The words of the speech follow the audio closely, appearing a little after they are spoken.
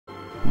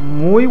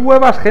Muy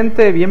buenas,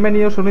 gente,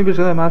 bienvenidos a un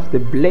episodio más de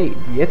Blade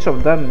y Edge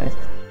of Darkness.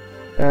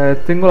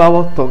 Tengo la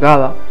voz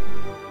tocada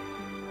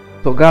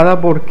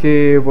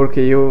porque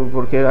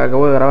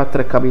acabo de grabar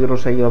 3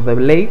 capítulos seguidos de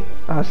Blade,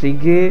 así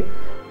que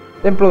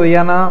Templo de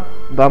Diana,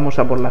 vamos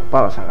a por la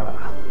espada sagrada.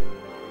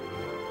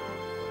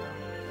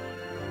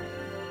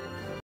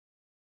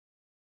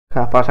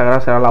 La espada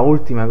sagrada será la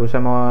última que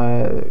usemos,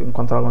 en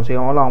cuanto la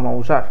consigamos la vamos a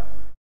usar.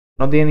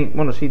 No tiene,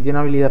 bueno, sí tiene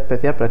habilidad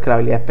especial, pero es que la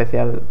habilidad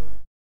especial,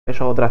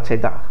 eso es otra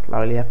cheta, la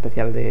habilidad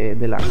especial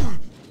del arma.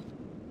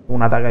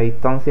 Un ataque a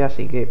distancia,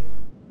 así que...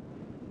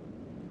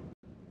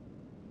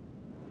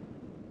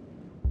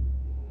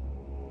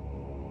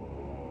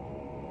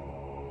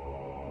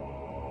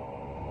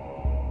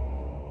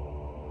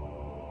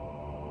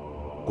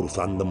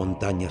 Cruzando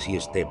montañas y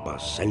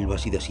estepas,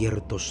 selvas y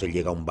desiertos, se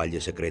llega a un valle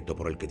secreto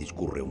por el que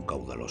discurre un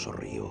caudaloso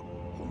río.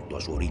 Junto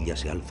a su orilla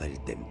se alza el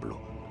templo.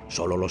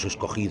 Solo los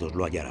escogidos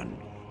lo hallarán,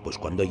 pues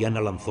cuando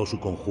Yana lanzó su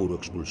conjuro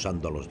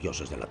expulsando a los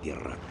dioses de la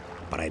tierra,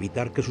 para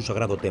evitar que su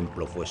sagrado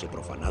templo fuese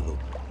profanado,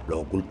 lo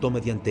ocultó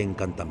mediante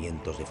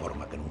encantamientos de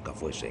forma que nunca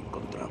fuese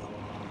encontrado.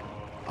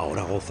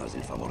 Ahora gozas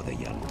del favor de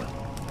Yana.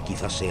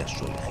 Quizás seas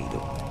su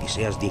elegido y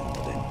seas digno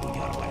de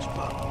empuñar la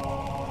espada.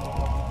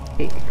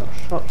 Sí, lo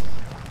soy.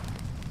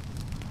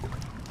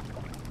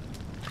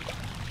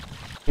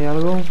 ¿Hay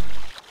algo?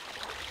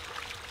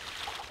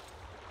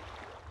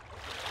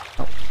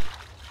 No.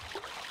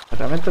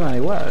 Realmente me da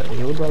igual,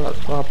 llevo todas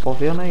las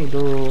pociones y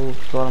todo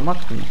al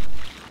máximo.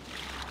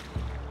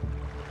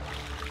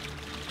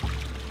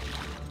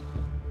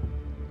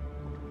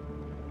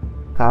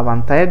 Cada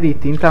pantalla es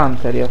distinta a la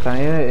anterior,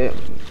 también es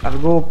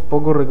algo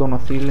poco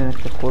reconocible en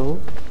este juego.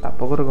 O sea,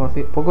 poco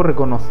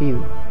reconocido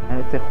en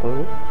este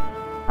juego.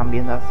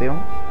 Ambientación.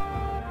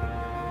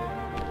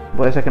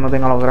 Puede ser que no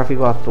tenga los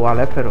gráficos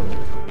actuales, pero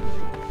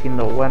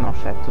siendo bueno,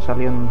 o sea, esto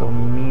salió en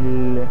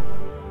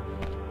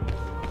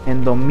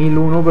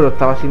 2001, pero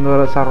estaba siendo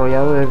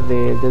desarrollado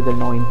desde el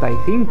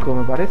 95,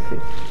 me parece.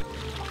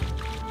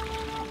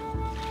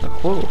 El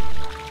juego.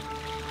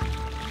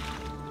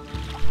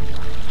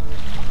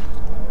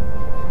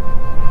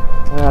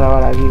 Voy a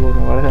grabar aquí porque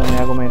me parece que me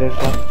voy a comer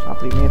esa, la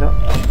primera.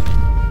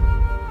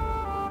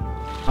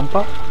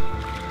 ¿Trampa?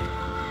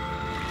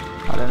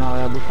 Vale, no,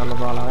 voy a buscarlo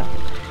toda la vez.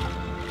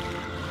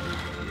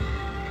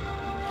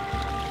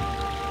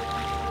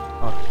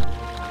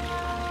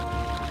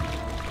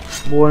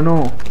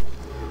 Bueno,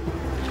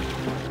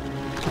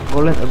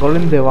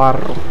 golem de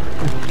barro.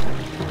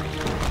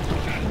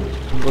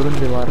 Golem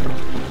de barro.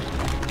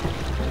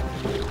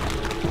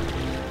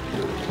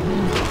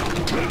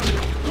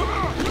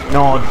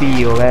 No,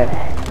 tío, que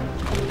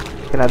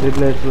la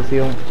triple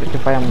destrucción es que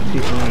falla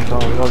muchísimo en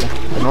todos los golems.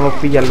 Que no los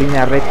pilla en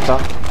línea recta.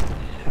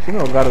 Así me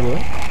lo cargo,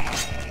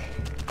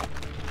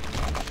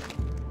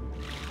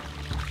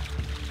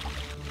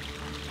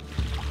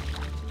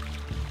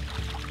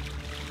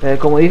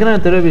 Como dije en el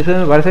anterior episodio,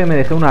 me parece que me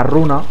dejé una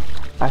runa,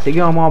 así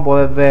que vamos a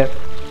poder ver,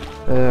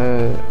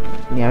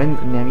 ni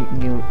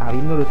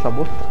habiéndolo hecho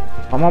aposta,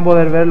 vamos a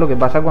poder ver lo que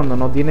pasa cuando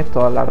no tienes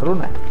todas las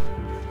runas.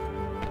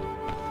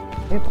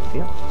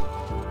 Poción.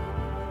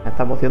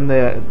 Esta poción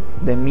de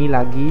 1000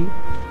 aquí,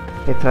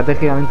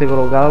 estratégicamente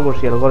colocada por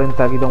si el golem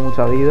te ha quitado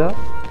mucha vida,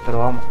 pero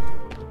vamos,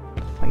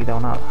 no ha quitado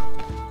nada.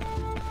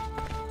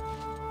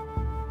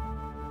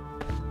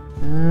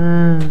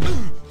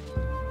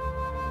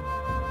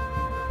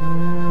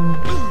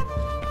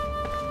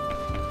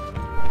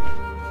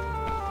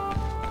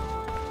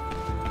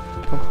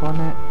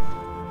 Cojones.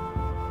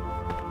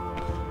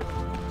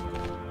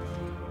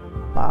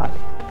 Vale.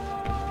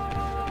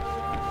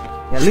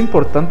 Y es lo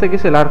importante que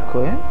es el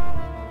arco,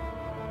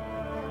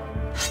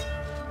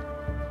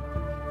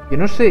 Yo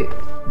no sé,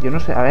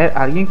 a ver,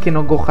 alguien que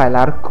no coja el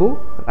arco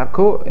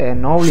no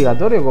es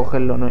obligatorio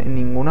cogerlo, no, en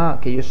ninguna,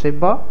 que yo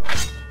sepa,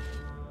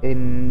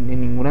 en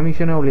ninguna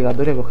misión es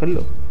obligatorio cogerlo.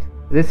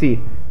 Es decir,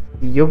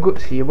 si yo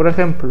por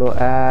ejemplo,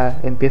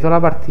 empiezo la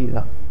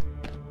partida,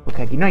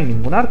 porque aquí no hay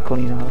ningún arco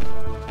ni nada.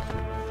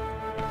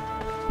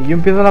 Si yo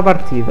empiezo la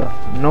partida,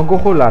 no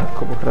cojo el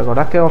arco, porque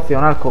recordad que es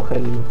opcional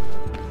cogerlo.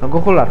 No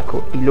cojo el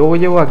arco y luego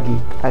llego aquí,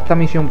 a esta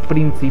misión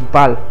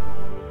principal,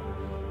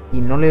 y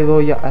no le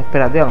doy a...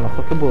 espérate, a lo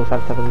mejor que puedo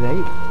saltar desde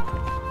ahí.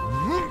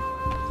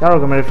 Claro,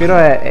 lo que me refiero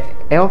es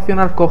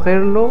opcional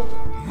cogerlo,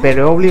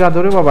 pero es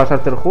obligatorio para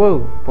pasarte el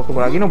juego. Porque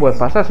por aquí no puedes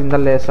pasar sin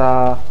darle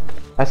a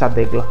esa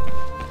tecla.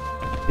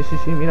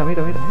 Sí, mira.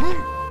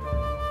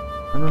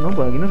 No,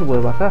 por aquí no se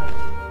puede pasar.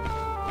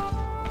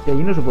 Y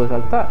allí no se puede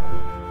saltar.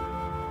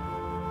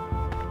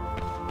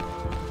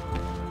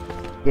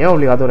 Y es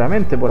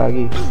obligatoriamente por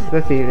aquí. Es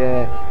decir,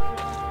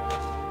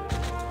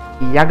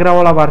 y ya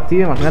grabó la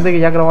partida. Imagínate que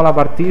ya grabó la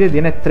partida y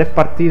tienes 3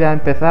 partidas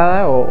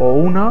empezadas o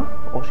una,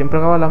 o siempre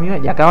acabas la misma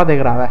y acabas de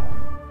grabar.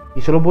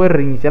 Y solo puedes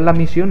reiniciar la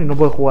misión y no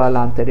puedes jugar a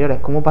las anteriores.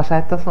 ¿Cómo pasa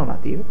esta zona,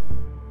 tío?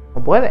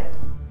 No puedes.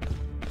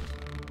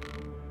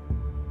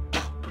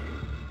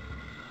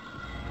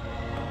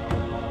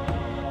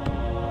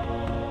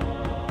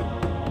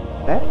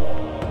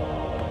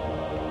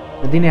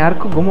 ¿No tiene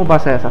arco? ¿Cómo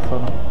pasa esa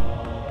zona?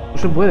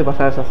 se puede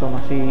pasar esa zona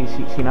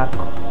sin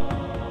arco.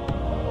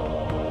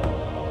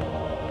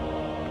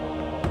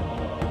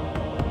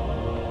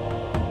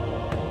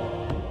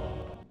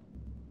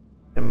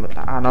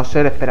 A no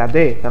ser,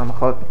 espérate, que a lo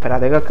mejor, que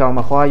a lo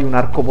mejor hay un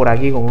arco por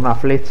aquí con una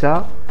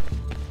flecha.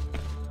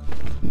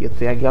 Y yo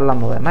estoy aquí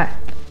hablando de más.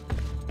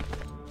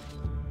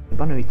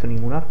 No he visto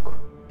ningún arco.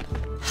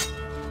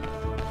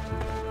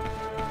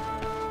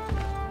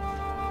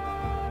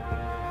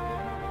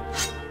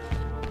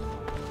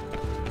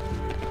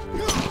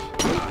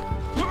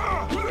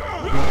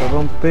 No se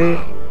rompe.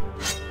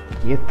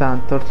 Y estas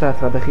antorchas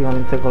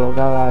estratégicamente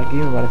colocadas aquí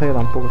me parece que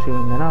tampoco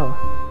sirven de nada.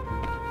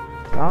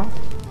 ¿No?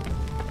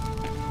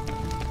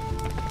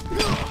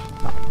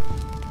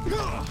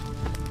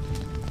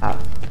 Nada.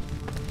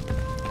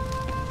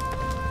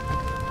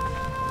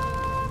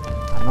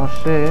 A no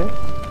ser...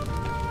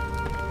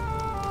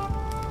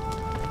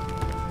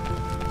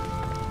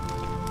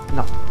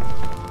 No.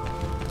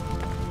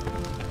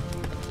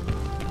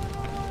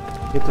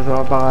 Y esto se va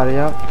a apagar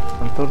ya.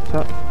 La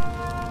antorcha.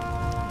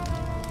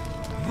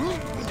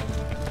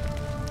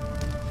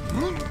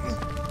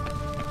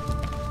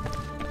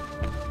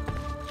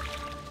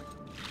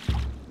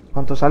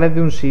 Cuando sales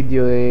de un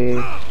sitio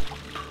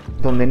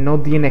donde no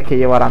tienes que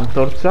llevar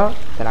antorcha,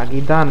 te la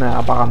quitan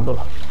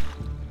apagándola.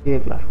 Así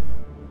de claro.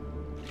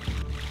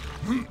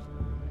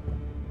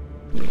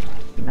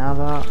 Y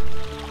nada.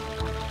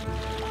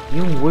 Y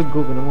un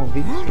hueco que no hemos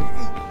visto.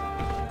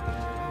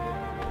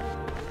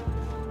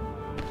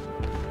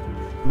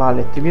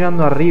 Vale, estoy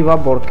mirando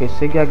arriba porque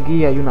sé que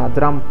aquí hay una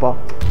trampa.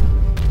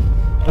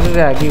 No sé si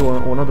es aquí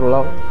o en otro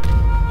lado.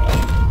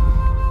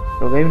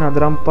 Pero que hay una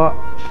trampa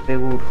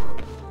seguro.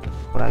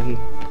 Por aquí.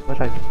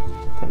 Pues aquí.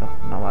 Este lado.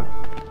 No, vale.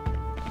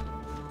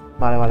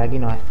 Vale, aquí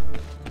no es.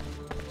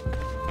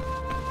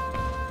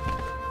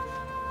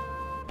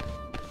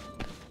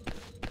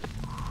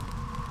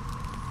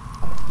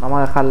 Vamos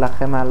a dejar las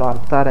gemas en los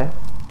altares.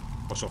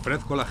 Os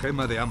ofrezco la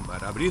gema de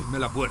ámbar. Abridme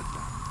la puerta.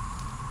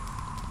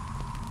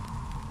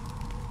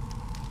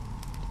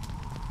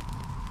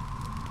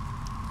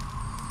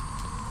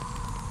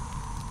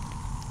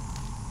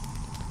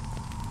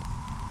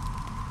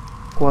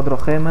 Cuatro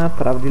gemas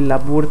para abrir la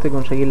puerta y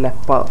conseguir la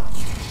espada.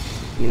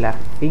 Y las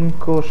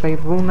 5 o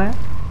 6 runas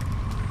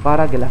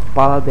para que la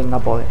espada tenga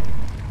poder.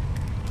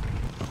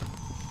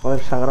 Poder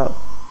sagrado.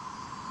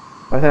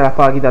 Parece que la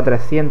espada quita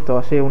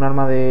 300, así, un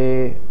arma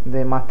de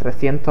más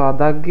 300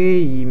 ataque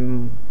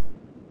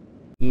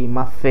y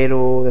más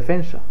 0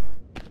 defensa.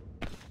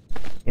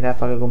 Mira,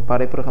 para que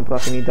comparéis, por ejemplo,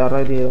 la cimitarra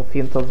que tiene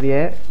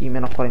 210 y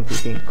menos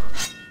 45.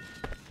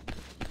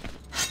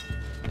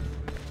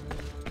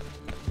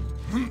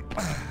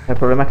 El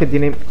problema es que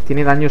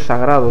tiene daño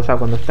sagrado, o sea,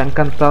 cuando está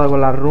encantada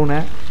con las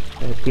runas,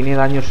 tiene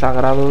daño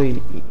sagrado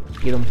y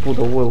da un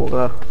puto huevo,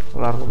 claro.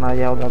 Con las runas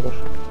ya es otra cosa.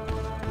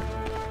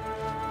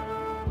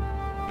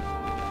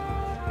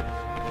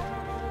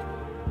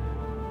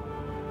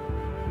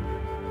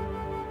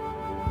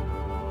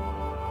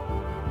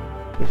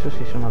 Eso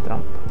sí es una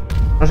trampa.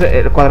 No sé,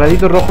 el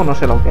cuadradito rojo no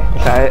sé lo que es.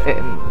 O sea,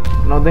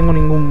 no tengo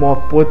ningún mod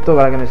puesto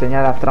para que me enseñe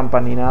las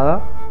trampas ni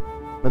nada.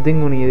 No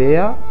tengo ni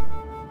idea.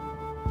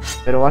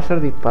 Pero va a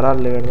ser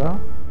dispararle, ¿verdad?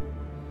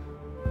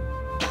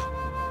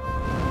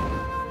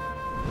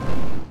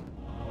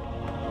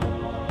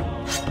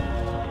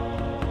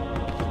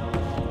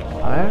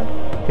 A ver,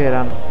 ¿qué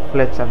eran?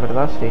 Flechas,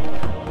 ¿verdad? Sí.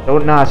 Pero,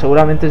 nada,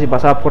 seguramente si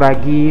pasabas por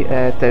aquí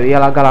te veía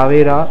la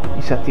calavera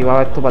y se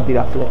activaba esto para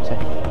tirar flechas.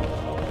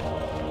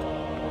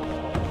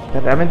 Que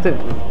realmente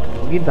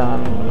no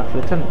quitan las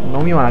flechas,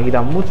 no me iban a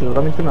quitar mucho,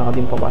 seguramente me da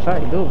tiempo a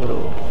pasar y todo, pero...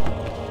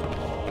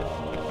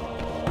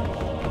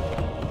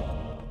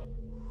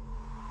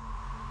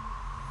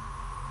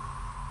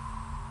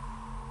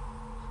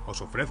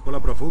 Os ofrezco la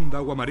profunda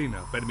agua marina.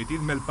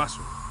 Permitidme el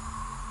paso.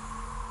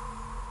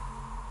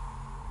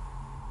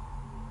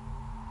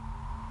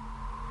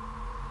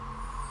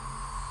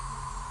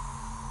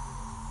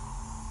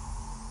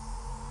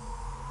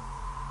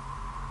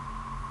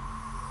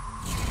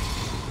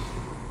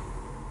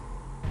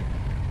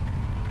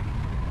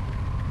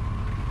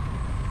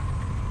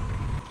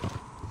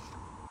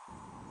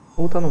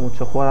 Me está gustando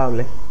mucho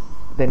jugable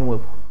de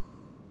nuevo.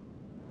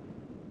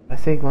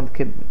 Parece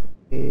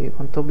que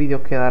 ¿cuántos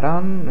vídeos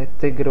quedarán?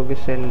 Este creo que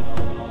es el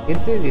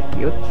 7,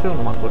 18,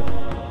 no me acuerdo.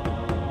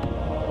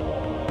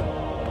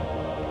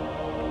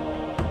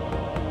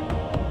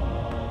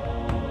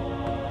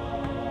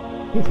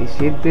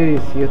 ...17,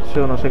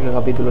 18, no sé qué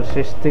capítulo es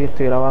este que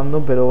estoy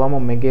grabando, pero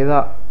vamos, me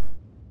queda...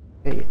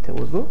 ¿este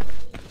hueco?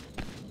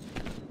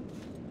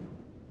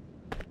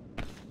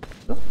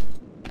 ¿No?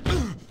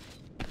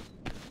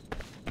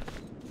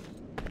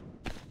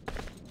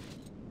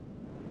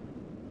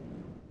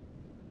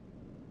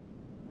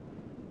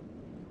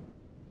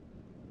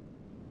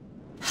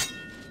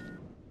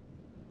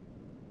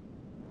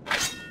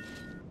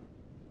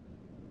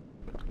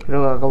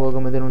 Creo que acabo de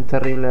cometer un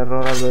terrible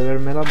error al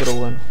bebérmela, pero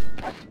bueno.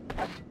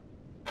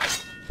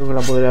 Creo que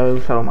la podría haber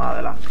usado más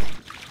adelante.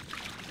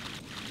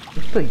 ¿Qué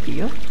estoy,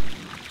 tío?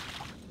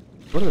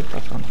 Por esta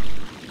zona.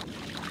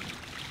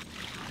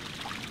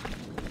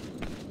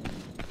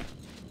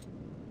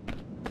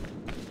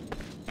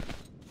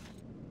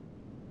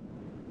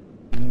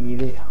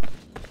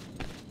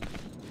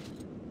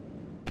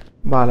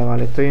 Vale,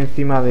 vale, estoy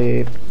encima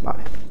de...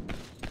 Vale.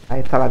 Ahí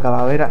está la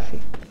calavera, sí.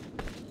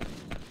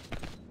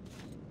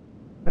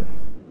 Bueno,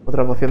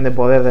 otra poción de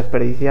poder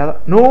desperdiciada.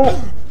 ¡No!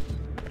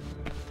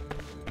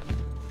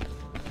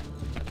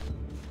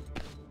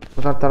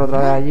 ¿Puedo saltar otra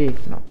vez allí?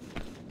 No.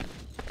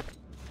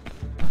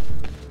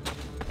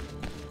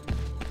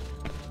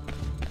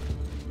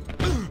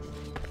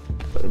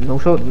 No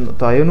uso,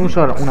 todavía no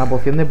uso una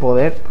poción de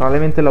poder.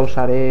 Probablemente la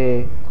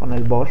usaré con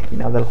el boss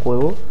final del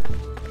juego.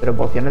 Pero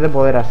pociones de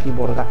poder así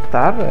por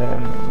gastar,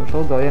 no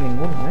uso todavía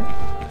ninguna,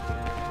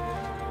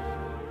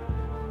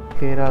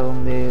 Que era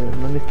donde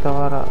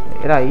estaba...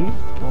 ¿Era ahí?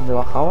 ¿Donde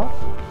bajaba?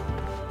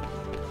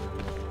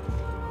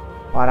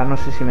 Ahora no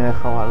sé si me he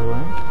dejado algo,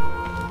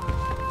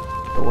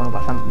 Pero bueno,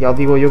 pasan. Ya os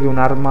digo yo que un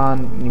arma,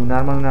 ni un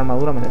arma ni una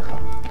armadura me deja.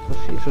 Eso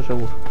sí, eso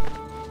seguro.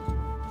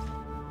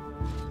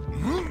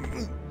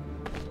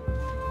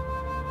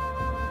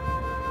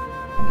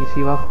 Aquí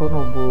si bajo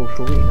no puedo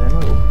subir de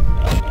nuevo.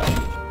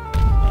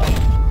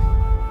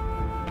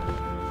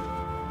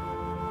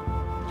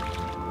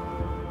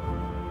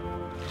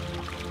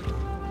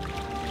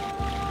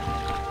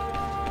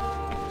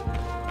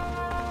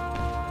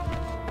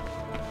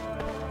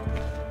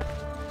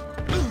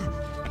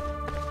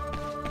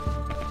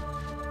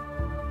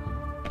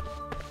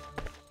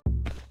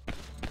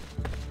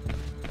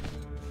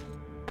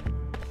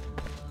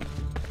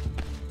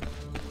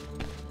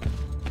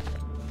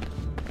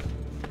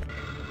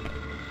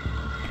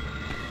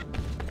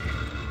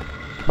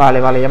 Vale,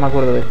 vale, ya me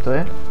acuerdo de esto,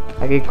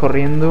 Hay que ir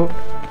corriendo.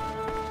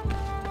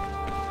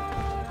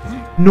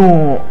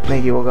 ¡No! Me he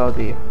equivocado,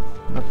 tío.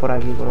 No es por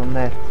aquí, ¿por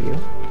dónde es, tío?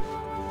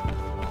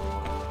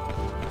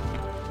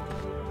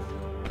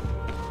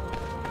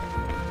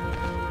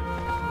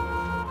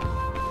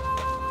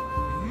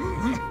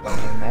 ¿Por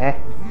dónde es?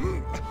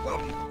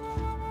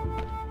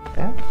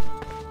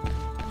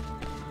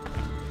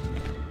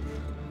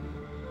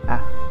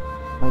 Ah,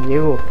 no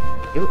llego.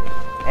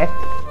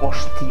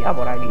 Hostia,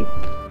 por aquí.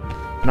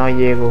 No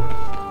llego.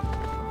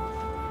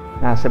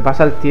 Nada, se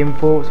pasa el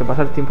tiempo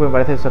y me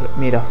parece...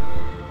 Mira,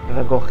 se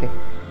recoge.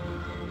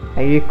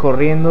 Hay que ir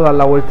corriendo, dar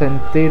la vuelta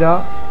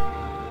entera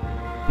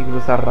y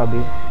cruzar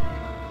rápido.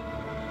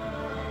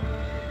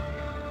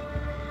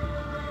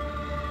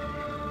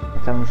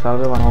 Echar un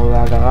salve para no volver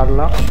a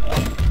cagarla.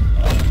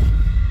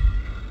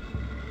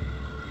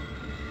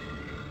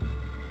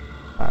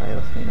 Vale,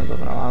 12 minutos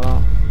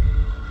grabado.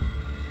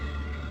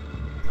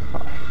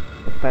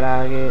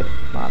 Espera a que...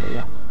 Vale,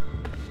 ya.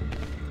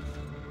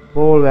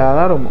 ¿Puedo volver a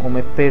dar o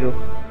me espero?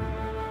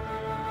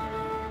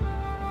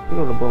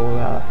 Creo que lo puedo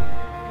volver a dar.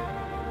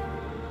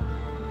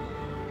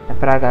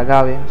 Esperar a que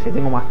acabe, así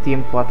tengo más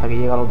tiempo hasta que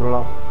llegue al otro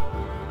lado.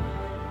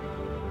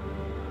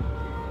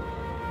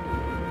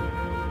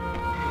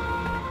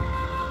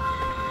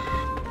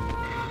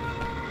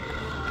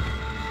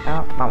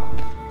 Ya, vamos.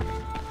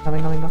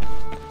 Venga, venga.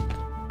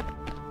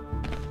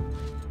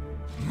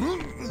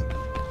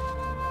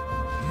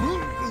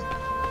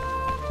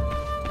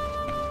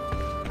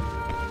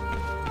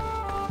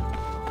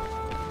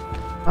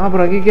 Ah,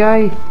 por aquí ¿qué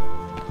hay?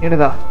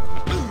 Mierda.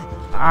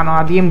 Ah, no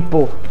da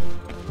tiempo.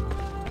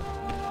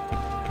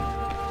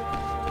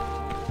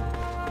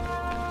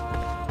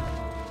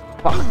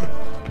 Fuck.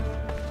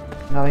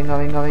 Venga,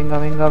 venga, venga,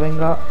 venga,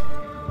 venga.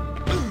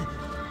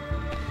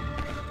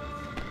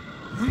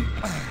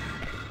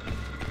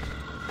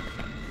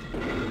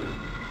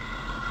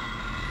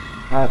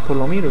 Ah, después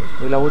lo miro.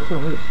 Doy la vuelta y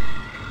lo miro.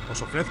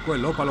 Os ofrezco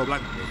el ópalo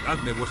blanco.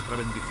 Dadme vuestra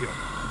bendición.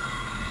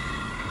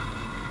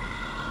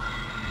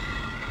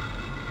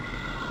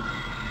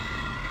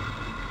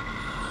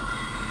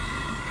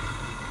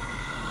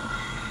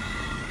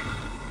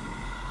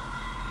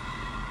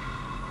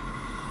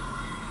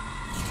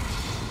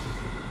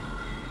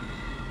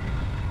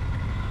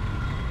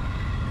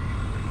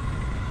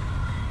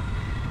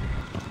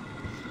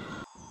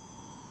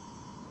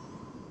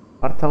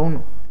 Falta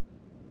uno.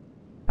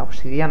 La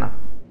obsidiana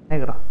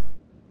negra.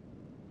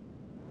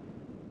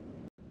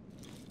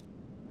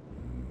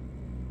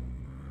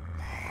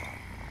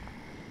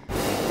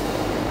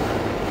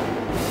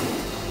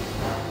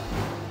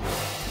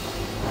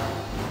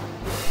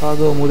 Estaba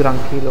todo muy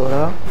tranquilo,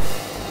 ¿verdad?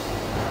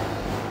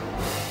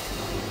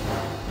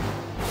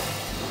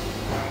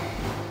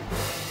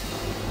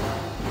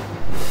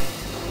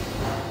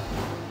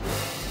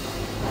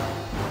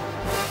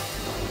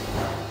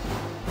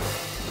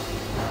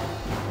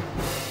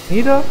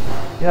 Mira,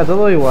 mira,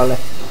 todos iguales.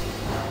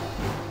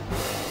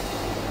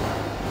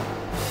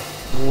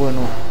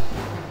 Bueno.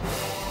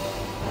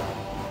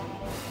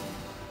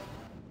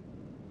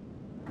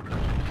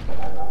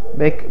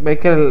 ¿Veis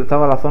que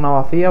estaba la zona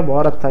vacía? Pues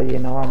ahora está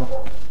llena, vamos.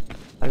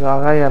 Para que os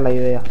hagáis la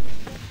idea.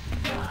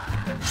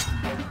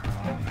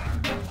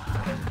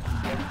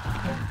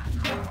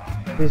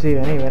 Sí, sí,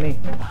 venid, venid.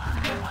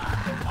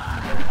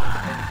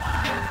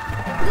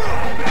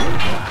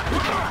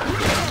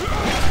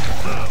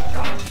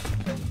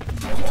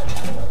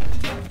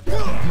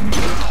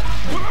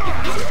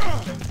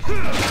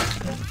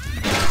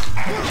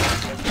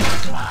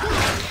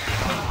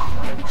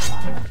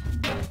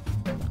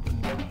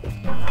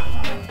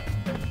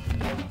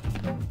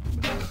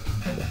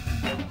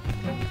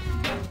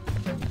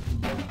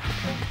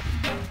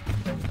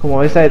 Como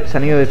ves, se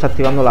han ido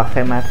desactivando las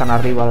gemas, están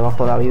arriba,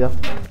 debajo de la vida.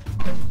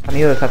 Se han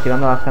ido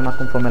desactivando las gemas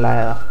conforme las he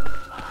dado.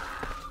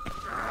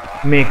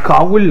 Me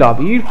cago en la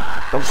vir.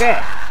 ¿Esto qué?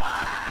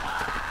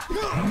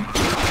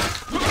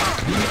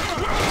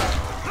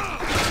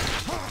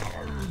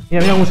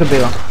 Mira, mira cómo se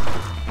pega.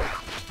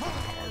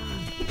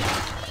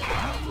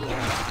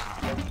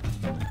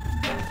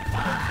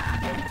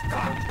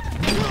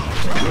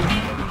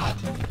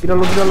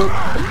 Tíralo, tíralo.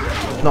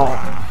 No.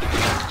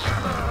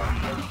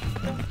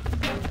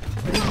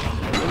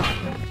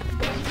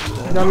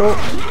 Tíralo.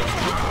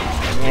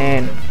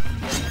 Bien.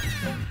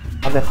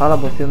 Has dejado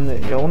la poción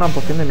de... Yo hago una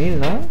poción de 1000,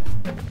 ¿no?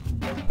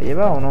 ¿La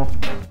lleva o no?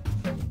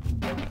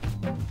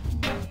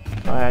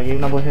 A ver, aquí hay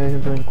una poción de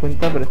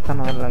 150, pero esta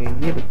no es la que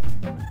quiero.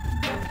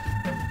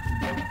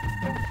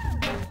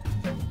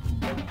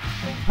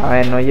 A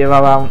ver, no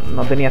llevaba...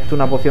 No tenías tú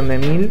una poción de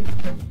 1000.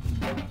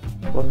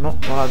 Pues no,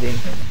 no la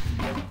tienes.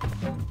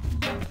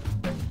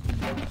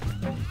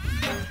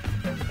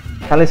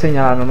 Sale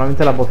señalada.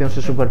 Normalmente la poción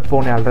se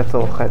superpone al resto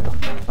de objetos.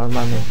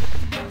 Normalmente.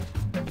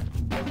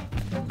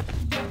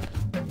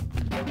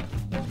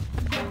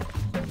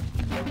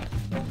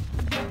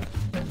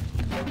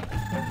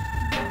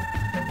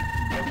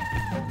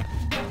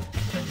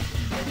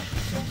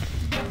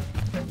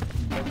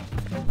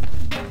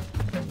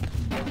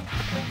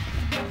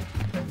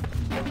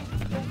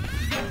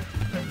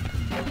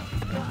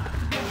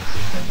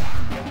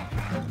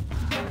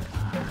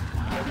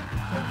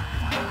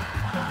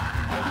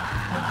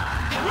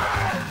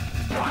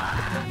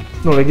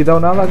 No le he quitado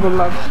nada con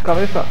la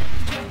cabeza.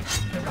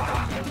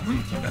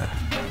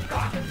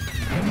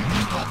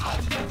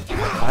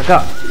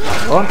 Acá.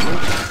 ¡Oh!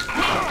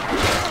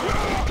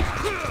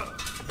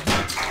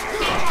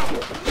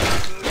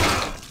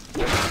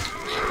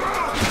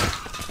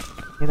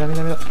 Mira,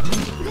 mira, mira.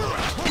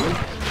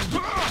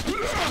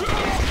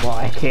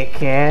 Buah, es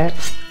que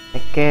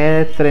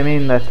es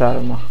tremenda esta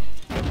arma.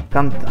 Me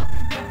encanta.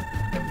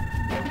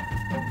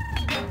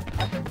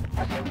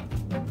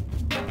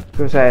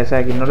 O sea,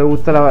 a quien no le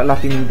gusta la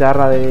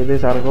cimitarra de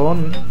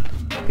Sargón,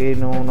 que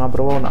no ha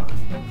probado nada.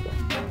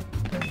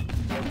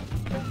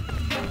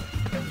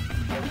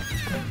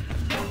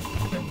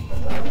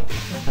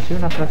 Ha sido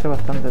una frase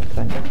bastante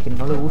extraña. A quien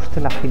no le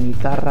guste la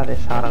cimitarra de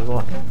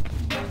Sargón.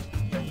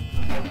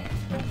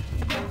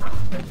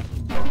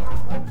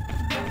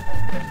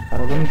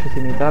 Sargón y su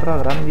cimitarra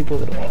grande y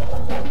poderosa.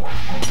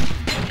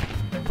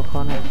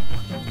 Cojones.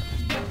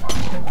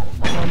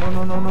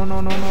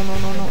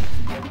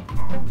 No.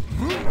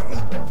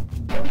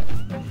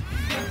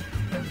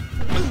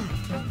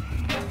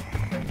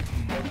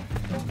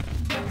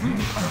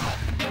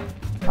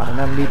 Vale,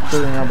 me han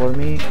visto, venía por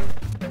mí.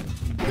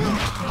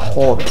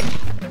 Joder.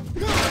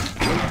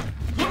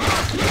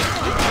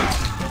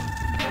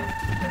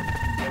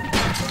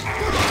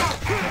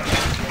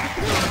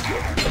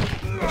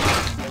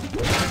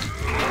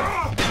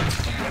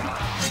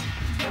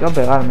 Voy a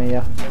pegarme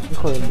ya,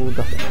 hijo de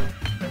puta.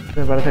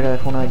 Me parece que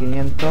dejó una de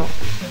 500.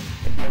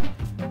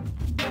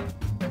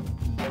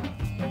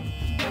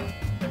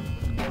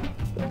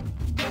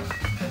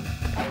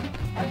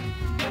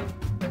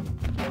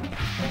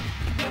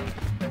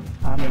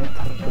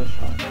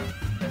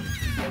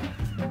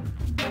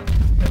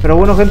 Pero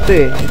bueno,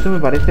 gente, esto me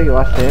parece que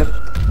va a ser...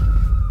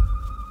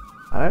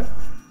 A ver.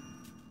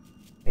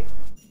 Voy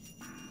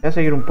a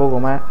seguir un poco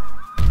más.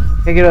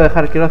 ¿Qué quiero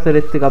dejar? Quiero hacer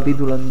este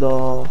capítulo en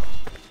dos.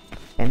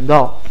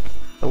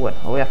 Pero bueno,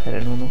 lo voy a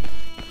hacer en uno.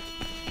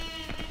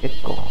 ¿Qué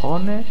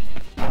cojones?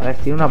 A ver,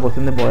 tiene una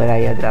poción de poder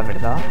ahí atrás,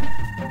 ¿verdad?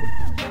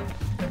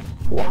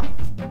 Buah.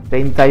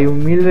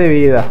 31.000 de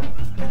vida.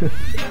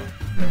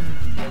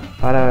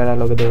 Ahora verás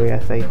lo que te voy a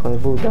hacer, hijo de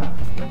puta.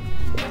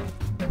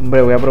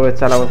 Hombre, voy a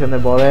aprovechar la poción de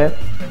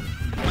poder.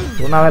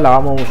 Una vez la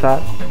vamos a usar.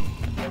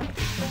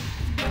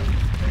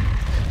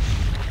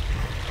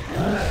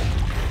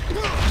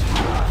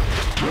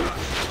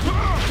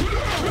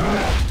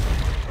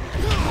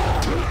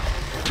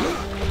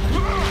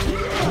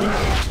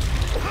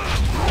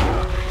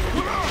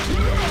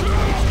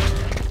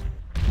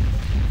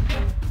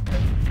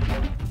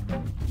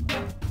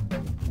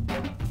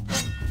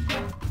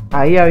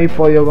 Ahí habéis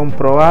podido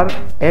comprobar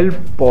el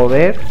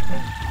poder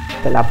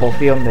de la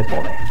poción de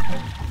poder.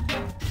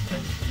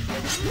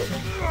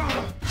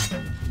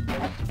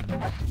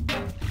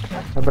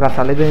 El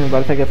brazalete me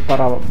parece que es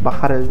para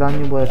bajar el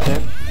daño, puede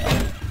ser.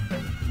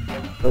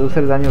 Reduce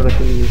el daño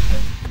recibido.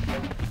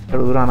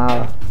 Pero dura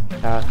nada.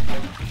 O sea,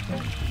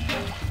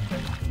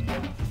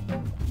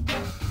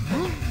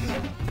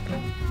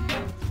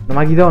 no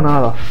me ha quitado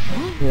nada.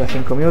 Mira,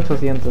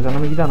 5.800, o sea, no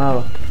me quita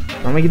nada.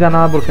 No me quita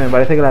nada porque me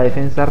parece que la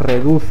defensa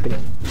reduce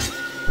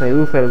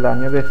el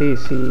daño. Es decir,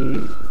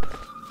 si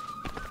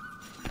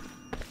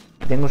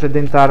tengo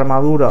 70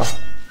 armaduras,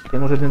 y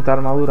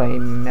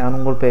me dan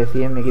un golpe de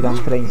 100, me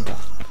quitan 30.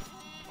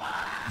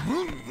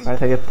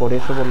 Parece que es por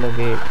eso por lo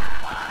que...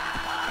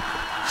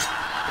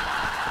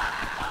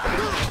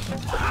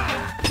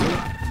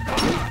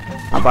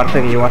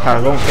 Aparte que lleva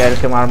Sargón, que es el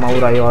que más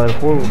armadura lleva del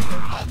juego.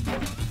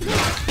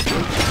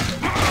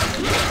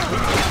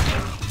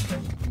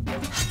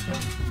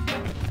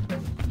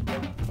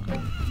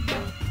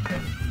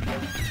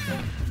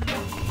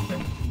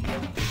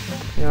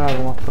 haber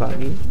algo más por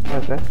aquí.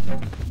 Puede ser.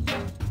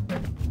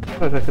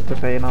 Puede ser que esto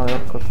se haya llenado de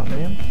orcos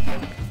también.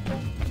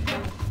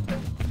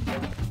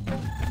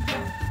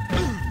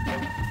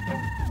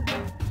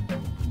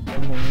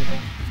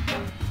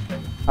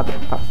 Para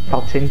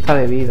 80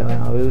 de vida,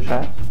 venga, lo voy a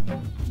usar.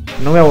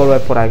 No voy a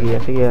volver por aquí,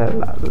 así que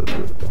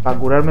para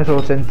curarme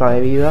esos 80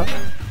 de vida.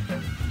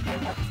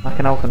 Más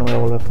que nada que no voy a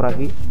volver por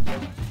aquí.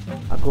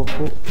 La cojo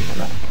y me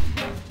la...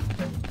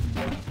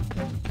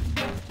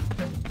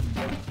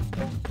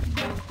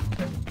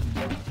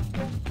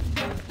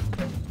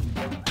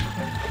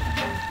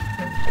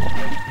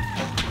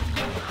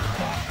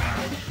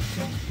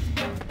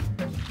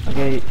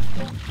 Aquí hay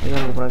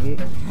algo por aquí.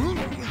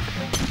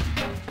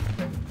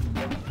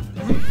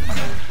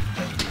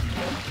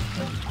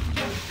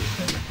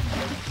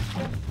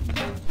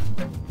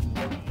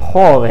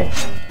 Joder.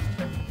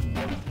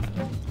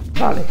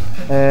 Vale.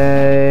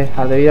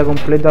 Al de vida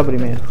completa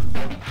primero.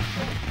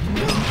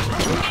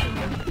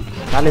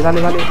 Dale,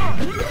 dale, dale.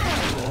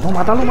 No,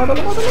 mátalo,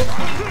 mátalo, mátalo.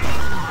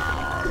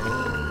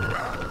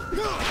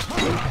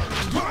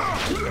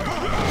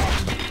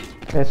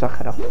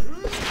 Exagerado. Voy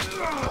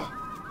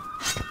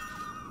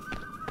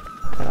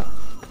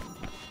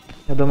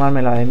a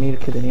tomarme la de Mir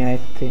que tenía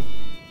este.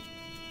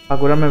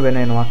 Para curarme el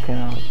veneno más que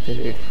nada.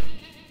 Sí.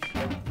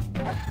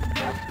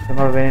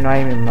 Tengo el veneno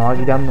ahí, me va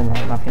quitando.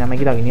 Al final me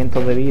quita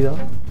 500 de vida.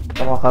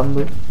 Está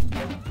bajando.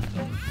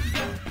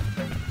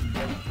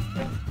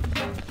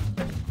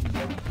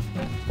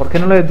 ¿Por qué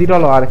no le tiro a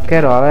los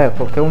arqueros? A ver,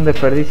 porque es un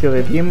desperdicio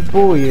de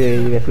tiempo y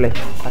de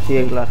flecha. Así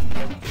de claro.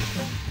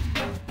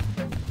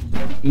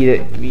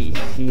 Y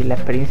si la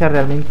experiencia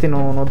realmente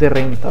no te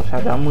renta. O sea,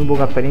 te da muy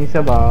poca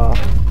experiencia para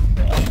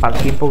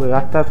el tiempo que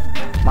gastas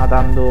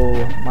matando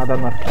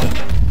arqueros.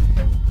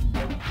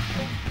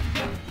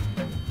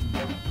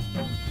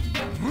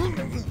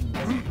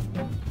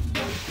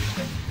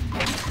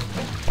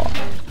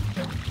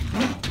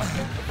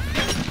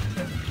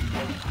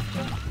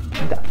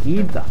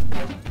 Quita.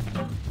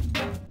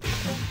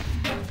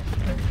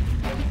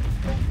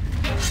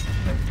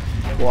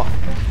 Buah.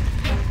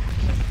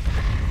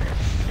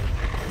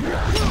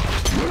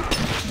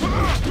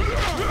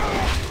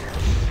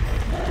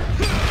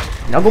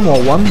 Mira cómo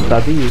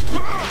aguanta, tío.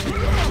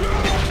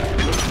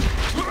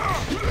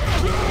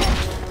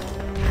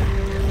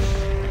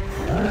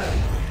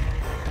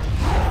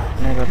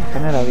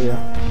 Regenera vida.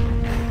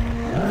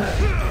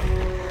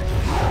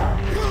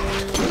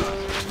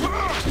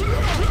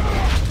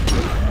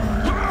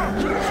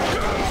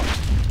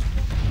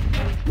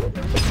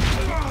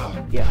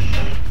 Dios.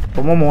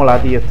 Cómo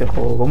mola, tío, este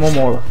juego. Cómo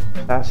mola.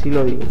 O sea, así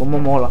lo digo. Cómo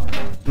mola.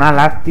 Una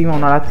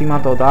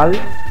lástima total.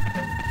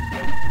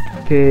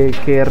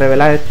 Que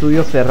Revelar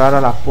Studios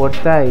cerrara las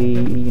puertas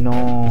y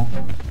no...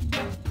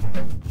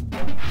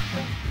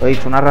 Lo he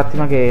dicho, una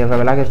lástima que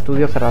Revelar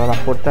Studios cerrara las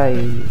puertas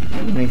y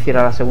no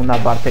hiciera la segunda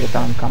parte que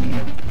estaba en camino.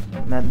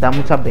 Me da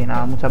mucha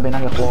pena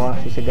que juegos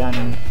así se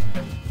queden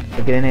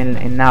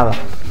en nada.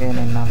 Se queden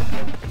en nada.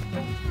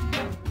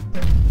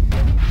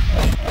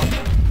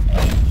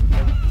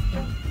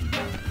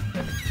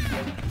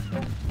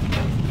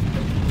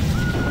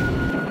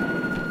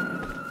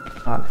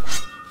 Vale.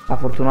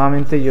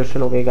 Afortunadamente yo sé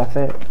lo que hay que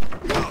hacer.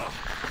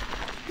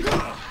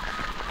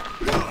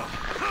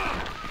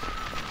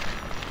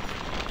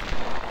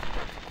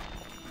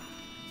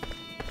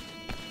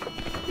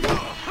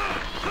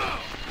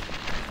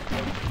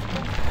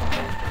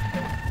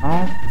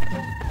 ¿No?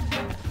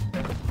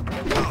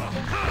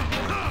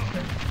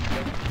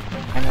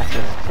 Venga,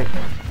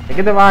 sé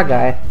que te vas a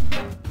caer.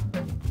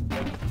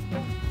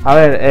 A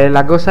ver,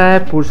 la cosa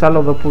es pulsar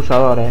los dos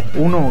pulsadores.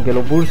 Uno que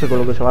lo pulse con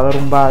lo que se va a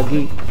derrumbar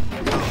aquí.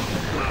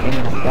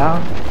 Venga, ya.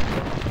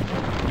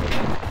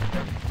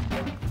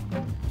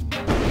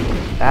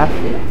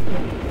 Gracias.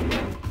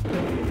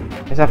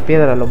 Esas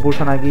piedras lo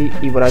pulsan aquí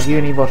y por aquí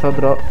venís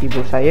vosotros y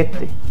pulsáis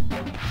este.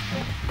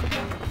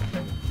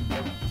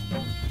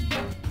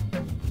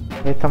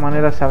 De esta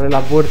manera se abre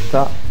la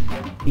puerta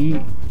y...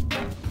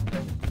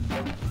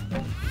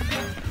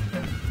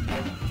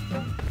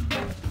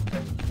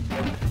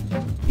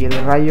 Y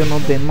el rayo no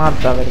te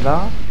mata,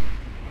 ¿verdad?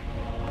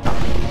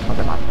 No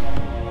te mata.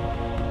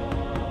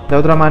 De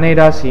otra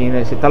manera, si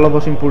necesitas los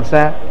dos sin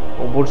pulsar,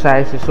 o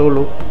pulsas ese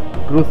solo,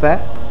 cruzas,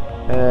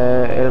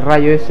 el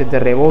rayo ese te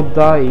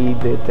rebota y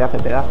te hace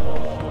pedazos.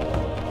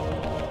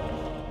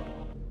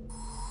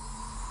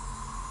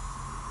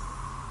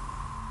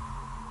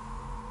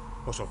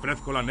 Os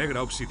ofrezco la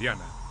negra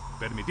obsidiana.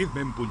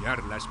 Permitidme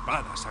empuñar la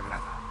espada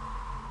sagrada.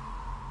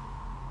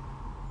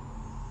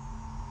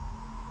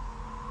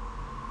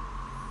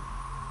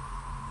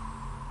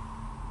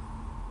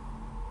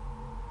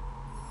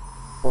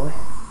 Joder,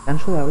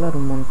 canso de hablar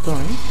un montón,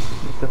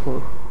 de este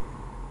juego.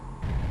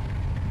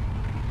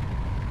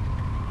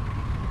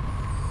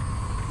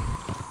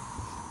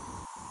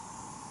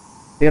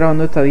 Estoy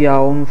grabando este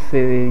día 11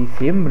 de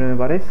diciembre, me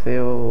parece,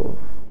 o...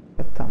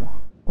 ¿Qué estamos?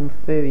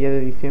 11, 10 de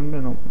diciembre,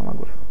 no me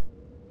acuerdo.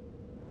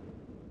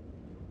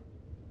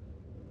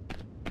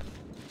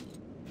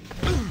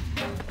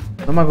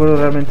 No me acuerdo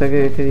realmente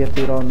qué día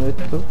estoy grabando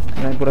esto.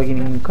 No hay por aquí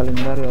ningún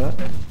calendario, ¿verdad?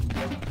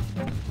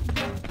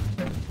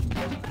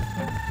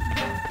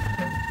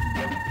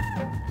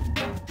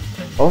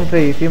 ...11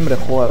 de diciembre,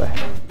 jueves.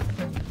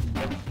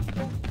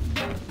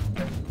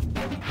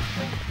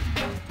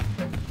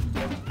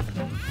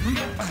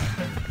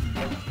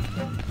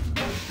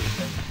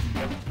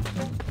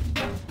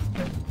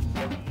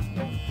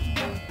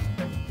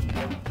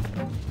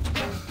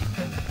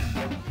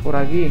 Por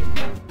aquí.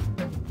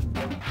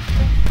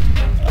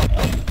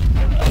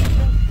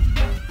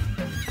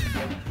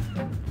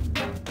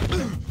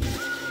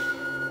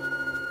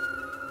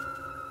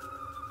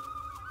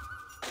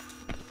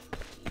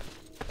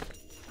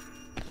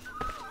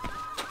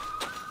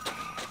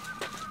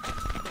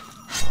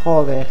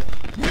 Joder.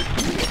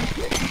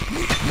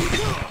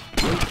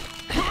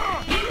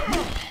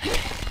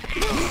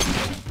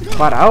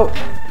 Parado.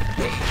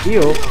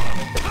 Tío.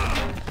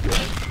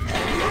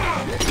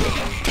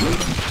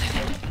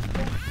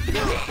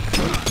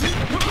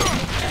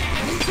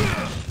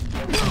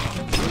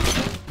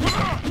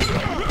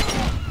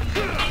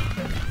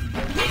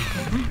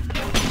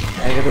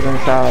 ¿Qué te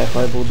pensaba,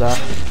 hijo de puta?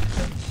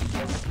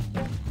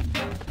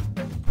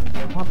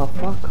 What the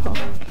fuck?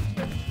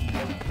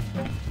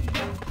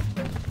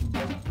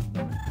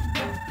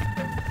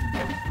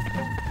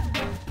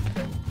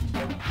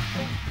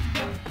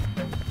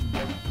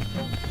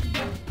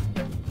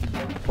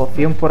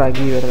 Poción por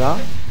aquí, ¿verdad?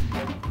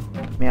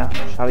 Mira,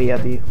 sabía,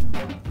 tío.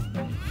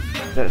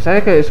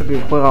 ¿Sabes que eso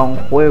que juega un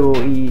juego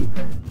y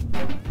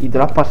te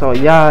lo has pasado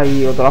ya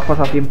o te lo has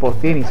pasado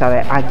 100% y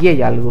sabes, aquí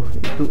hay algo?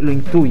 Tú lo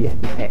intuyes,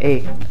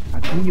 dices,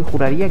 aquí yo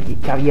juraría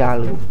que había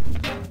algo.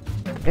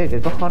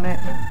 ¿Qué cojones?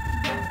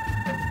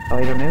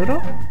 ¿Caballero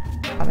negro?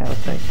 Ah, mira, lo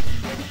está ahí.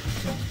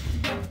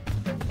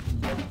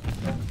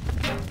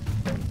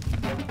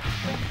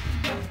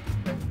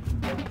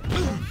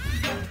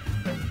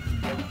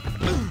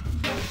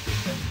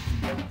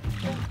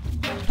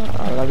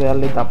 Habrá que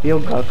darle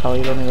tapionca al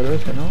caballero negro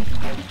ese, ¿no?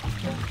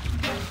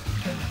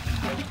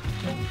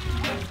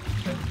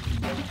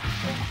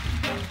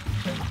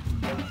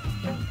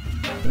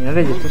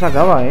 Señores, y esto se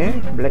acaba,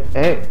 ¿eh?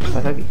 ¿Qué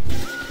pasa aquí?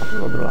 Por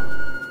el otro lado.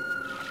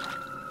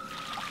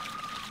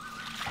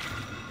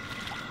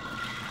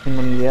 No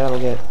tengo ni idea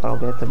de para lo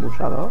que es este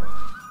pulsador.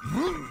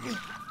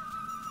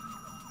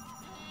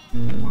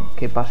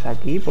 ¿Qué pasa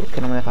aquí? ¿Por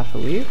qué no me deja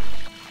subir?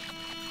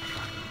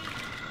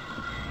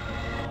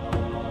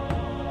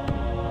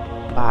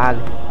 Vale.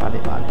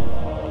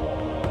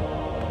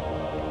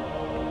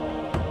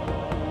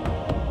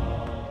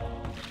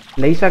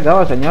 Ley se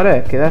acaba,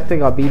 señores. Queda este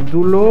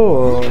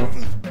capítulo.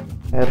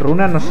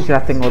 Runas no sé si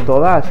las tengo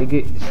todas, así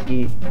que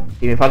si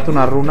me falta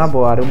una runa,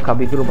 pues haré un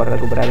capítulo para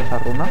recuperar esa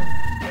runa.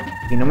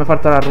 Si no me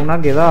falta la runa,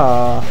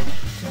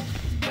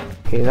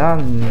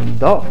 quedan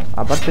 2.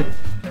 Aparte,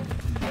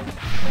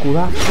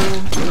 escudazo.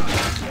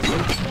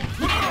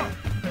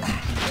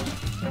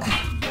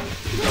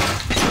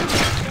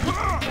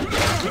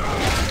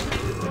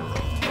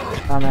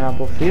 Dame la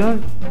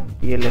poción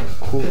y el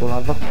escudo,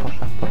 las dos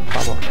cosas, por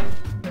favor.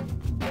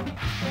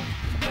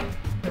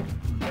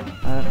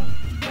 A ver,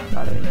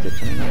 vale,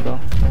 28 minutos.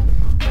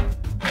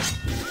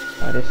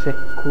 A ver, ese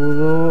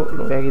escudo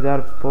lo voy a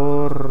quitar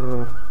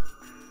por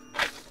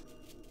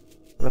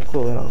el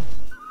escudo de lado.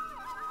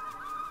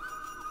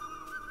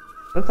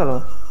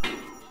 Suéltalo.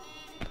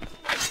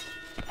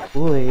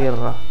 Escudo de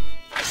guerra.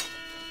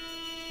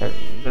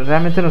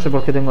 Realmente no sé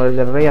por qué tengo el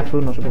del rey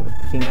azul, no sé por qué.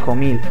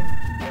 5000.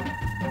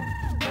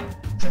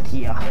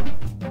 Hostia.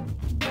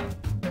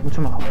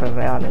 Mucho mejor que el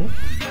real, ¿eh?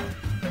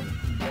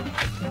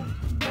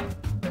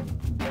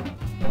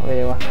 Lo voy a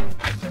llevar.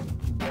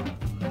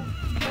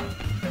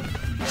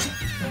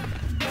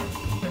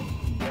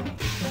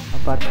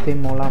 Aparte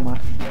mola más.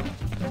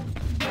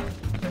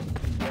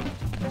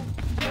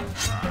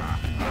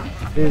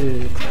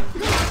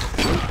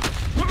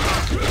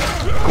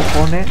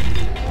 Cojones.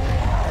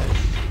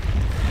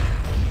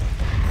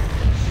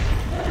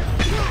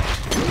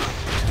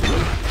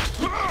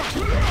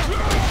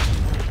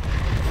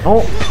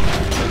 No.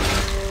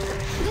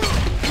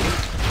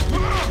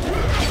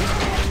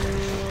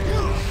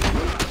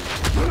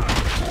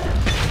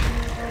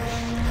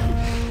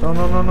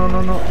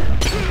 No.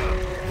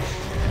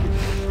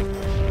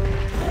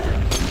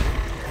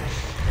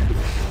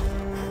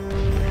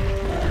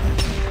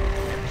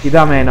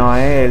 Quita menos,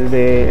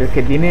 el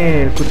que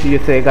tiene el cuchillo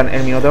este de carnicero.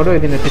 El minotauro que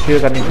tiene el cuchillo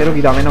de carnicero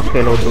quita menos que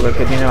el otro, el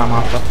que tiene la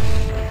maza.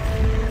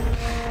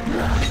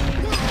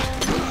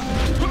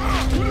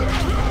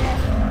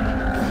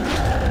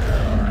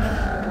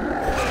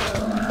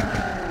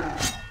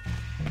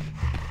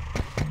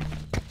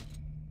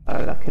 La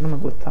verdad es que no me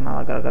cuesta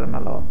nada cargarme a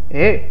los...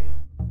 ¿Qué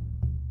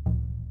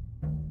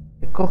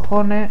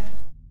cojones?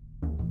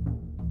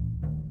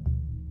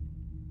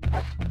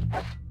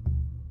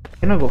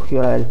 ¿Qué no he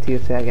cogido la del tío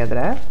este de aquí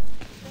atrás?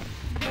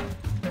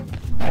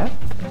 A ver.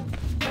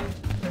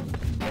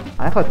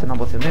 Ha dejado una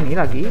poción de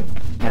mira aquí.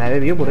 Me la he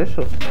bebido por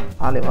eso.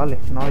 Vale,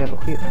 no la había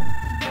cogido.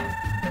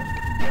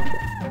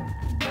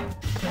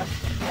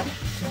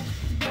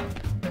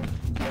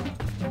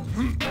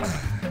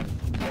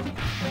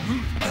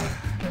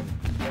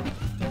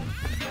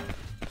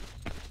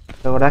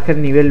 Recordad que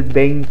el nivel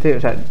 20,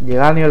 o sea,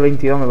 llegar al nivel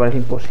 22 me parece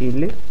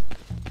imposible.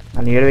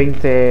 Al nivel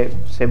 20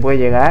 se puede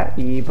llegar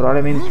y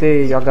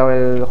probablemente yo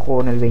acabe el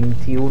juego en el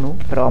 21,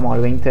 pero vamos,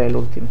 el 20 es el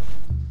último.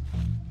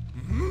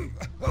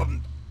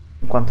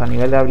 En cuanto a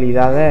nivel de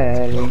habilidades,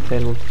 el 20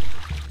 es el último.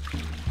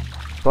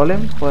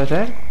 Golem, ¿puede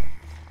ser?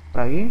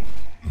 Por aquí.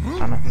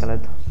 Ah, no,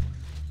 esqueleto.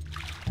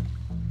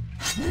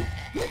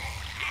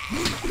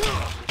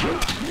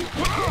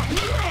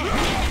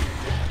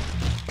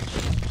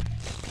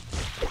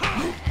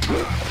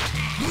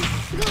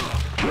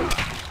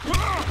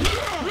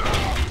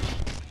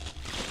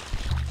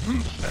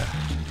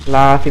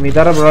 La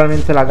cimitarra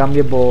probablemente la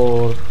cambie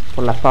por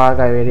la espada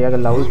caballería, que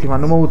es la última.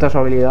 No me gusta su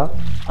habilidad,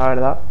 la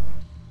verdad.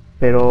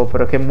 Pero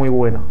es que es muy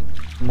buena.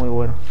 Muy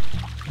buena.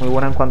 Muy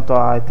buena en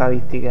cuanto a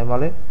estadísticas,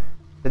 ¿vale?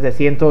 Desde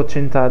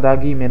 180 de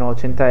ataque y menos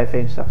 80 de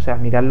defensa. O sea,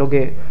 mirad lo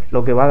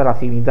que va de la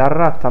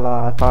cimitarra hasta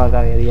la espada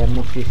caballería. Es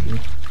muchísimo.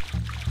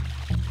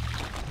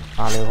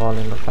 Vale,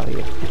 golem, lo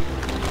sabía.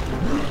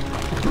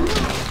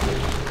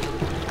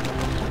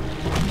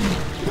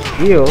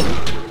 Tío.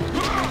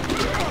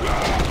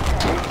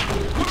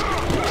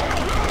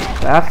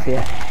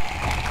 Gracias.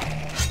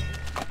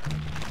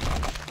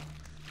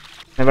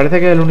 Me parece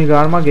que es el único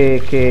arma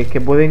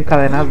que puede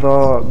encadenar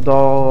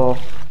dos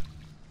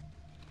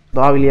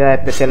habilidades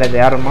especiales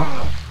de arma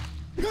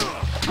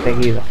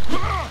seguidas.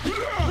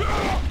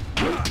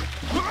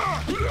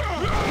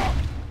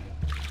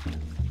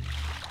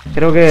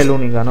 Creo que es el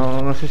único,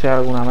 no sé si hay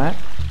alguna más.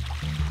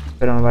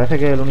 Pero me parece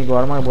que es el único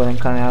arma que puede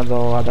encadenar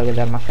dos ataques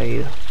de arma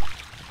seguidos.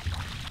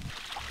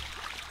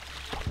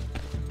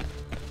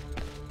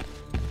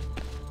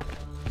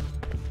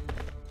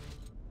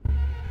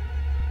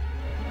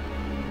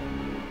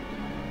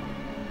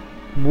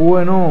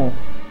 Bueno.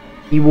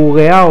 Y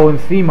bugueado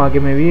encima que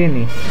me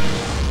viene.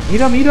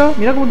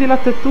 Mira cómo tiene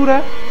las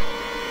texturas.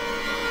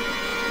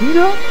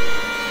 Mira.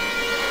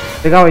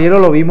 Este caballero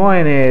lo vimos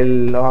en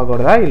el... ¿Os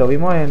acordáis? Lo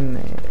vimos en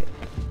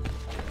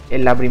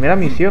la primera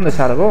misión de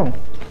Sargón.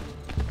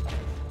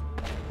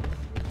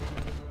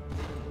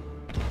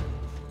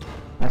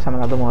 Esa me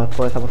la tomo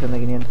después, esa poción de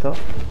 500.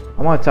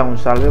 Vamos a echar un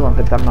salve para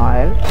enfrentarnos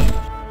a él.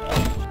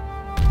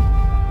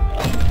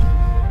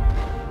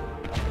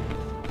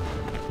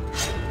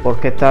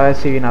 Porque esta vez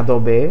sí viene a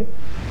tope, ¿eh?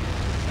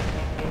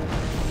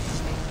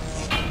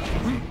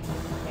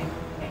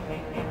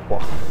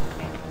 Buah.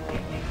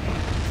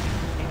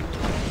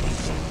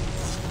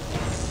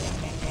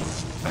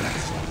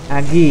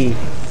 Aquí.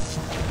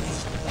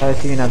 A ver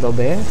si viene a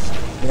tope, ¿eh?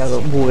 Mira,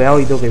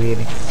 bugueado y todo que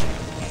viene.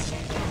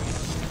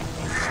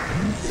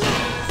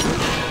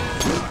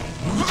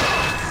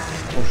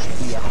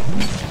 Hostia.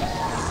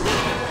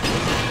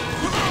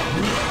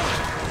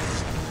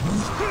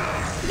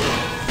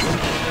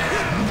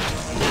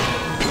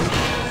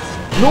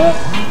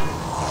 ¡No!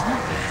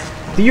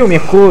 Tío, mi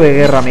escudo de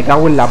guerra, me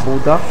cago en la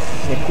puta.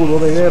 Mi escudo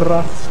de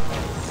guerra.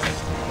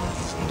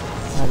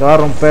 Me acaba de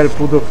romper el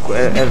puto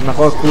el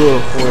mejor escudo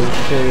del juego.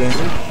 Qué bien.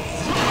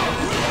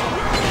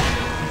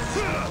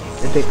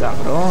 Este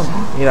cabrón.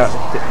 Mira,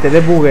 te he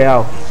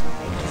desbugueado.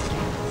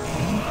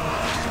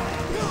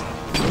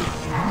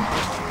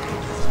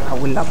 Me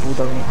cago en la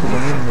puta que me estoy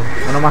comiendo.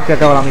 Menos más que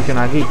acaba la misión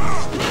aquí.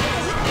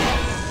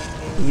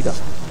 Mira.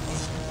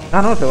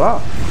 Ah, no, se va.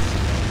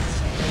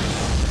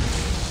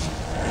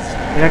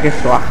 Mira que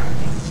suave.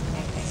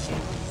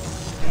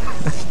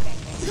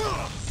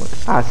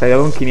 Ah, se ha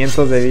ido con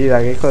 500 de vida,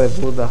 que hijo de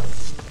puta.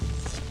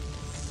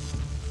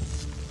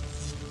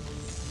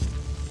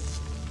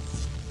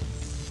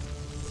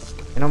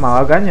 No, me ha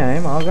dado caña, me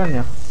ha dado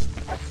caña.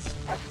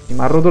 Y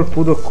me ha roto el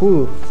puto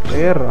escudo de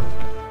guerra.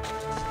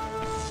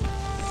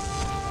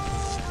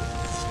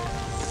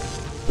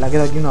 Le ha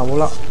quedado aquí una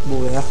bola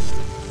bugueada.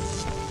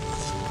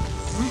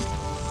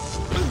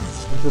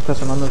 Eso está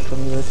sonando el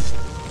sonido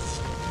ese.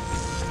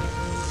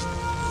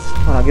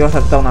 Bueno, aquí va a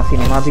saltar una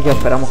cinemática,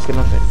 esperamos que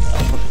no se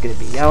quede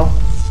pillado.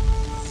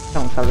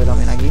 Vamos a salve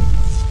también aquí.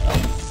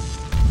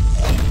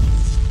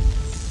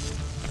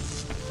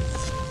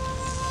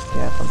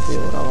 Ya está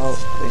grabado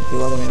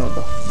 24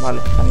 minutos.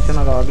 Vale, la misión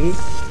acaba aquí.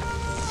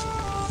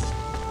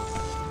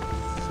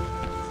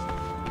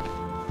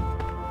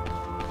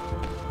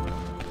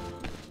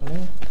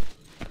 Vale.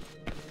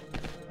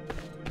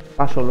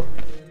 Va solo.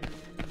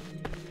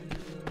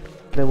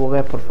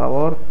 Debuguees, por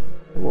favor.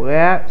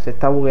 Debuguea, se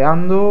está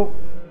bugueando.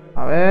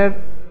 A ver.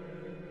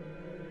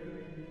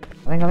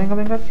 Venga, venga,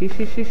 venga. Sí.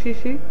 Sí,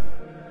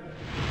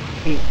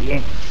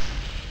 bien.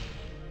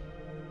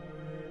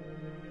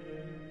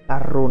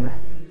 Las runas.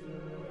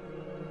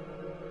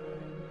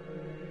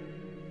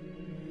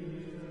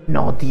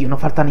 No, tío, no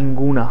falta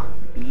ninguna.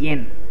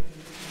 Bien.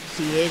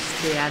 Si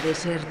este ha de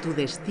ser tu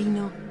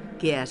destino,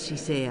 que así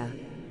sea.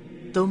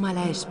 Toma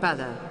la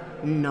espada,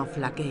 no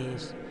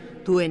flaquees.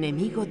 Tu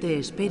enemigo te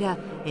espera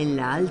en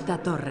la alta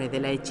torre de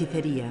la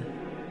hechicería.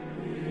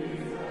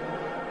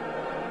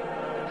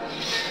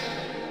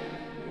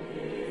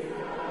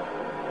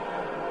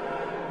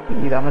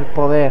 Y dame el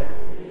poder.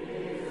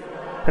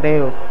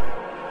 Creo.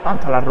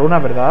 Hasta las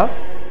runas, ¿verdad?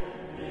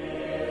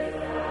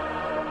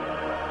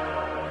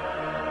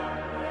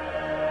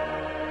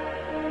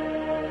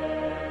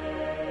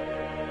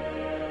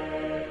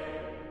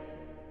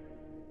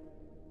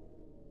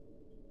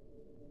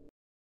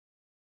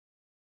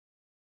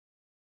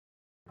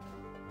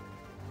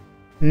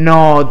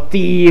 No,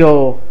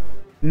 tío.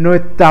 No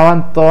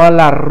estaban todas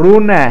las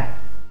runas.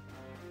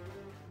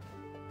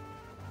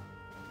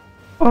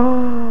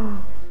 ¡Oh!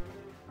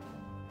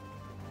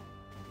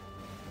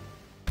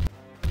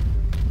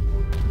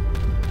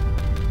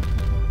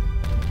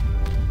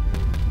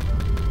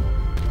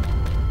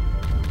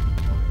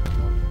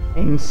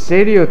 ¿En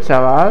serio,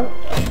 chaval?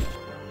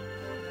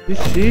 Sí,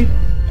 sí.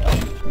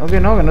 No, que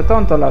no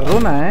estaban todas las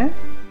runas, ¿eh?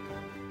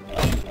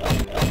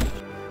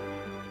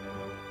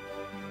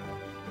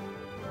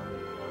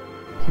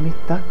 ¿Qué me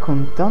estás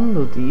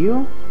contando,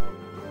 tío?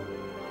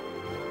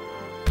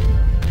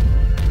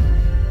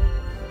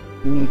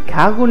 Me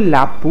cago en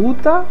la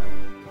puta.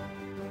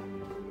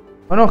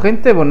 Bueno,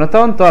 gente, pues no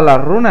estaban todas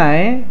las runas,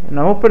 ¿eh?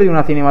 Nos hemos perdido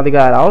una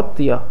cinemática de la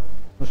hostia.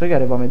 No sé qué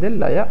haré para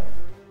meterla ya.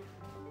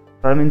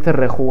 Probablemente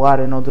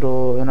rejugar en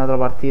otra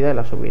partida y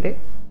la subiré.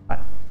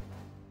 Bueno.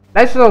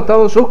 Like si os ha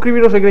gustado,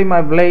 suscribiros si queréis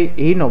más Blade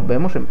y nos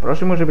vemos en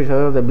próximos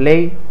episodios de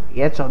Blade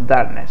y Edge of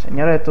Darkness.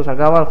 Señores, esto se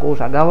acaba, el juego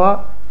se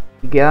acaba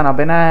y quedan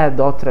apenas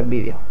 2-3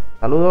 vídeos.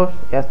 Saludos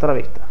y hasta la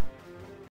vista.